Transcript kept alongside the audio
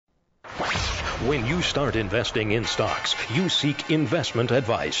When you start investing in stocks, you seek investment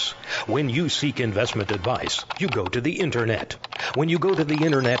advice. When you seek investment advice, you go to the internet. When you go to the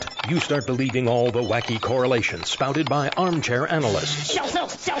internet, you start believing all the wacky correlations spouted by armchair analysts.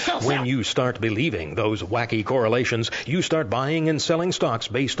 When you start believing those wacky correlations, you start buying and selling stocks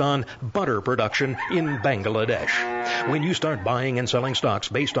based on butter production in Bangladesh. When you start buying and selling stocks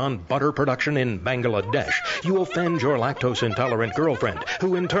based on butter production in Bangladesh, you offend your lactose-intolerant girlfriend,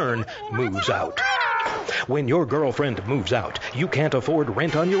 who in turn moves out. When your girlfriend moves out, you can't afford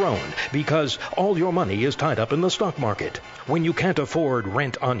rent on your own because all your money is tied up in the stock market. When you can't afford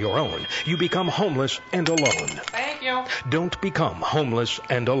rent on your own, you become homeless and alone. Thank you. Don't become homeless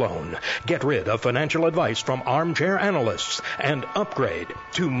and alone. Get rid of financial advice from armchair analysts and upgrade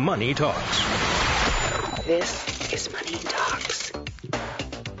to Money Talks. This is Money Talks.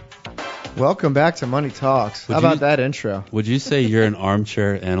 Welcome back to Money Talks. How about that intro? Would you say you're an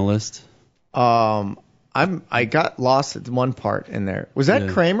armchair analyst? I got lost at one part in there. Was that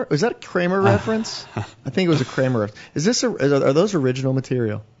Kramer? Was that a Kramer reference? I think it was a Kramer. Is this are those original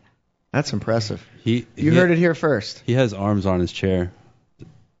material? That's impressive. You heard it here first. He has arms on his chair.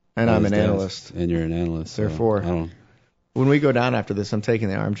 And I'm an analyst. And you're an analyst. Therefore, when we go down after this, I'm taking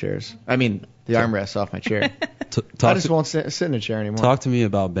the armchairs. I mean, the armrests off my chair. I just won't sit in a chair anymore. Talk to me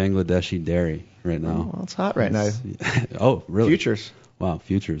about Bangladeshi dairy right now. Well, it's hot right now. Oh, really? Futures. Wow,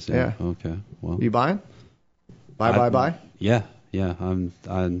 futures. Yeah. Okay. Well, you buying? Buy. Yeah. I'm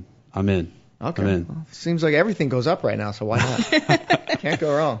in. Okay. I'm in. Well, seems like everything goes up right now, so why not? Can't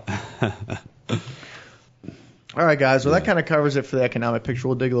go wrong. All right, guys. Well, that kind of covers it for the economic picture.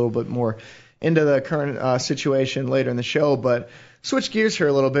 We'll dig a little bit more into the current situation later in the show, but switch gears here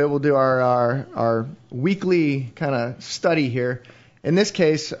a little bit. We'll do our weekly kind of study here. In this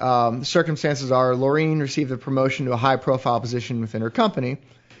case, the circumstances are Laureen received a promotion to a high-profile position within her company.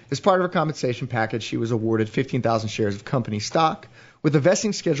 As part of her compensation package, she was awarded 15,000 shares of company stock with a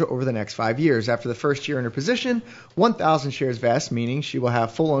vesting schedule over the next 5 years. After the first year in her position, 1,000 shares vest, meaning she will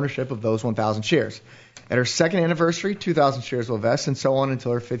have full ownership of those 1,000 shares. At her second anniversary, 2,000 shares will vest, and so on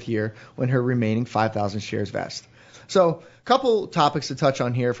until her fifth year when her remaining 5,000 shares vest. So a couple topics to touch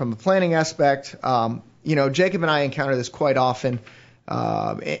on here from a planning aspect. Jacob and I encounter this quite often.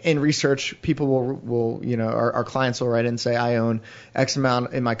 In research, people will our clients will write in and say, I own X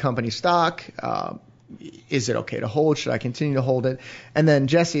amount in my company stock. Is it okay to hold? Should I continue to hold it? And then,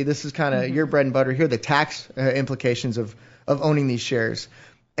 Jesse, this is kind of your bread and butter here, the tax implications of owning these shares.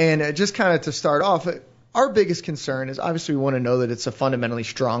 And just kind of to start off, our biggest concern is obviously we want to know that it's a fundamentally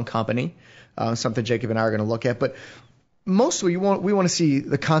strong company, something Jacob and I are going to look at. But mostly we want to see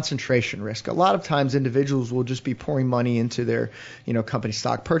the concentration risk. A lot of times individuals will just be pouring money into their company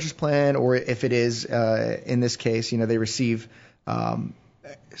stock purchase plan, or if it is in this case they receive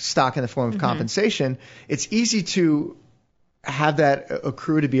stock in the form of compensation. It's easy to have that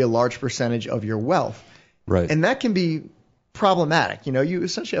accrue to be a large percentage of your wealth, right? And that can be problematic. You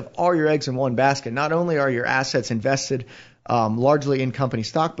essentially have all your eggs in one basket. Not only are your assets invested largely in company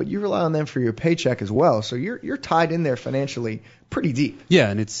stock, but you rely on them for your paycheck as well. So you're tied in there financially pretty deep. Yeah,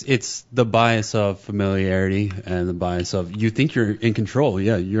 and it's the bias of familiarity and the bias of you think you're in control.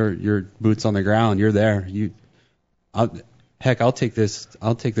 Yeah, you're boots on the ground. You're there. I'll take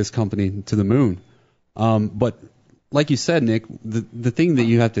this company to the moon. But like you said, Nick, the thing that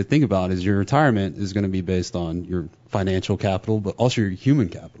you have to think about is your retirement is going to be based on your financial capital, but also your human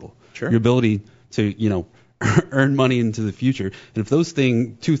capital. Sure. Your ability to earn money into the future. And if those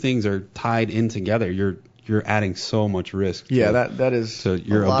two things are tied in together, you're adding so much risk. That is to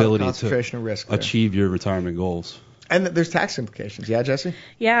your a lot ability of concentration of risk to achieve your retirement goals. And there's tax implications. Yeah, Jesse?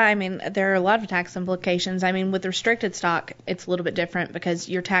 Yeah, I mean, there are a lot of tax implications. I mean, with restricted stock, it's a little bit different because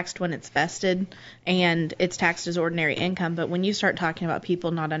you're taxed when it's vested and it's taxed as ordinary income. But when you start talking about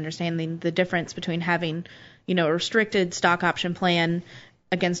people not understanding the difference between having, a restricted stock option plan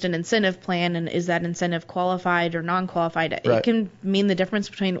against an incentive plan, and is that incentive qualified or non-qualified, right, it can mean the difference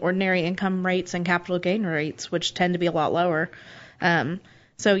between ordinary income rates and capital gain rates, which tend to be a lot lower.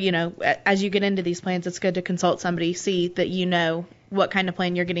 So, as you get into these plans, it's good to consult somebody, see that what kind of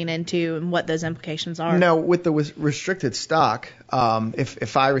plan you're getting into and what those implications are. Now, with the restricted stock,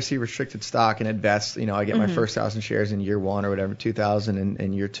 if I receive restricted stock and it vests, I get my first 1,000 shares in year one or whatever, 2,000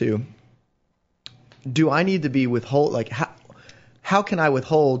 in year two, do I need to be withhold? Like, how can I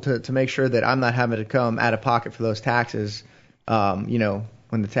withhold to make sure that I'm not having to come out of pocket for those taxes,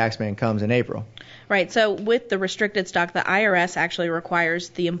 when the tax man comes in April? Right. So with the restricted stock, the IRS actually requires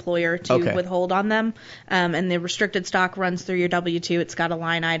the employer to withhold on them. And the restricted stock runs through your W-2. It's got a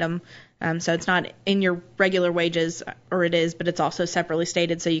line item So it's not in your regular wages, or it is, but it's also separately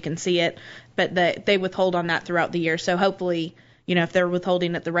stated so you can see it. But they withhold on that throughout the year. So hopefully, if they're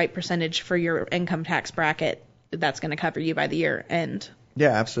withholding at the right percentage for your income tax bracket, that's going to cover you by the year end.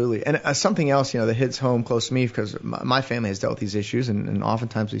 Yeah, absolutely. And something else, that hits home close to me because my family has dealt with these issues, and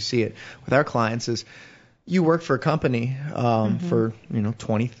oftentimes we see it with our clients is you work for a company for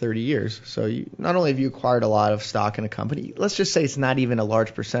 20, 30 years. So not only have you acquired a lot of stock in a company, let's just say it's not even a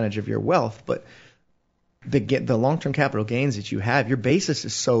large percentage of your wealth, but the long-term capital gains that you have, your basis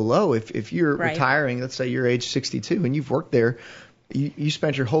is so low. If you're retiring, let's say you're age 62 and you've worked there, you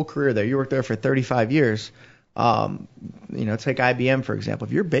spent your whole career there, you worked there for 35 years. Take IBM, for example.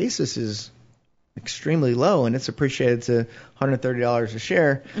 If your basis is extremely low and it's appreciated to $130 a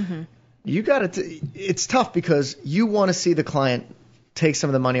share, you got to. It's tough because you want to see the client take some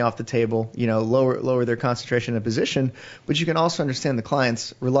of the money off the table, lower their concentration in a position, but you can also understand the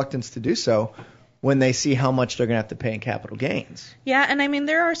client's reluctance to do so when they see how much they're going to have to pay in capital gains. Yeah, and I mean,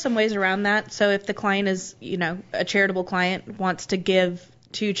 there are some ways around that. So if the client is, a charitable client, wants to give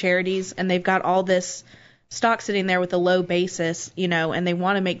to charities and they've got all this stock sitting there with a low basis, and they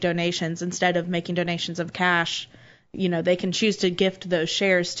want to make donations instead of making donations of cash, they can choose to gift those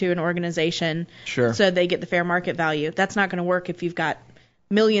shares to an organization so they get the fair market value. That's not going to work if you've got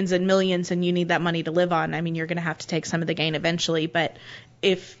millions and millions and you need that money to live on. I mean, you're going to have to take some of the gain eventually, but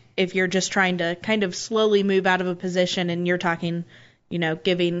if you're just trying to kind of slowly move out of a position and you're talking,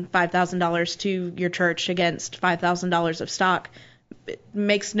 giving $5,000 to your church against $5,000 of stock, it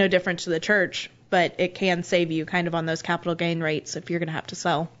makes no difference to the church, but it can save you kind of on those capital gain rates if you're going to have to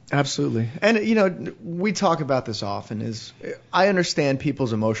sell. Absolutely. And, we talk about this often is I understand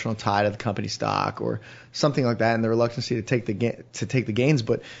people's emotional tie to the company stock or something like that and the reluctance to take the gains.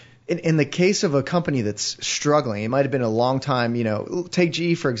 But in the case of a company that's struggling, it might have been a long time, take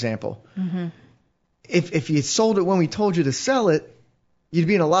GE, for example. Mm-hmm. If you sold it when we told you to sell it, you'd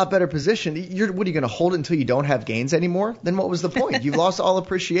be in a lot better position. What are you going to hold it until you don't have gains anymore? Then what was the point? You've lost all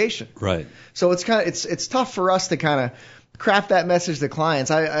appreciation. Right. So it's tough for us to kind of craft that message to clients.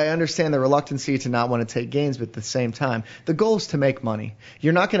 I understand the reluctancy to not want to take gains, but at the same time, the goal is to make money.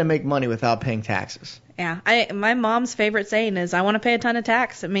 You're not going to make money without paying taxes. Yeah, my mom's favorite saying is, I want to pay a ton of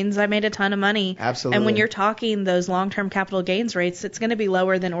tax. It means I made a ton of money. Absolutely. And when you're talking those long-term capital gains rates, it's going to be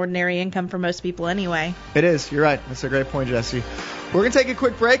lower than ordinary income for most people anyway. It is. You're right. That's a great point, Jesse. We're going to take a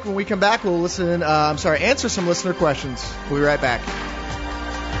quick break. When we come back, we'll answer some listener questions. We'll be right back.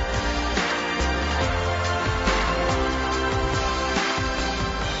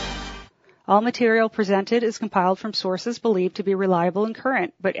 All material presented is compiled from sources believed to be reliable and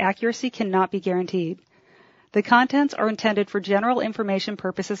current, but accuracy cannot be guaranteed. The contents are intended for general information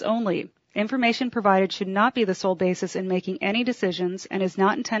purposes only. Information provided should not be the sole basis in making any decisions and is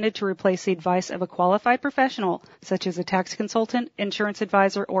not intended to replace the advice of a qualified professional, such as a tax consultant, insurance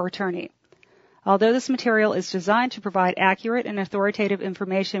advisor, or attorney. Although this material is designed to provide accurate and authoritative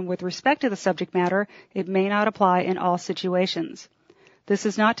information with respect to the subject matter, it may not apply in all situations. This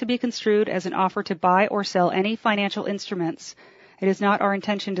is not to be construed as an offer to buy or sell any financial instruments. It is not our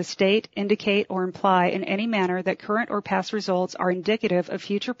intention to state, indicate, or imply in any manner that current or past results are indicative of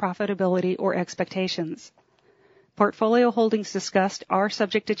future profitability or expectations. Portfolio holdings discussed are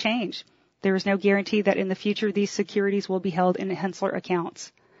subject to change. There is no guarantee that in the future these securities will be held in Henssler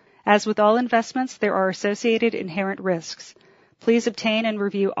accounts. As with all investments, there are associated inherent risks. Please obtain and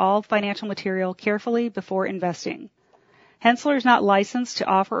review all financial material carefully before investing. Henssler is not licensed to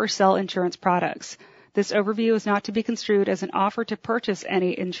offer or sell insurance products. This overview is not to be construed as an offer to purchase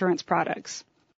any insurance products.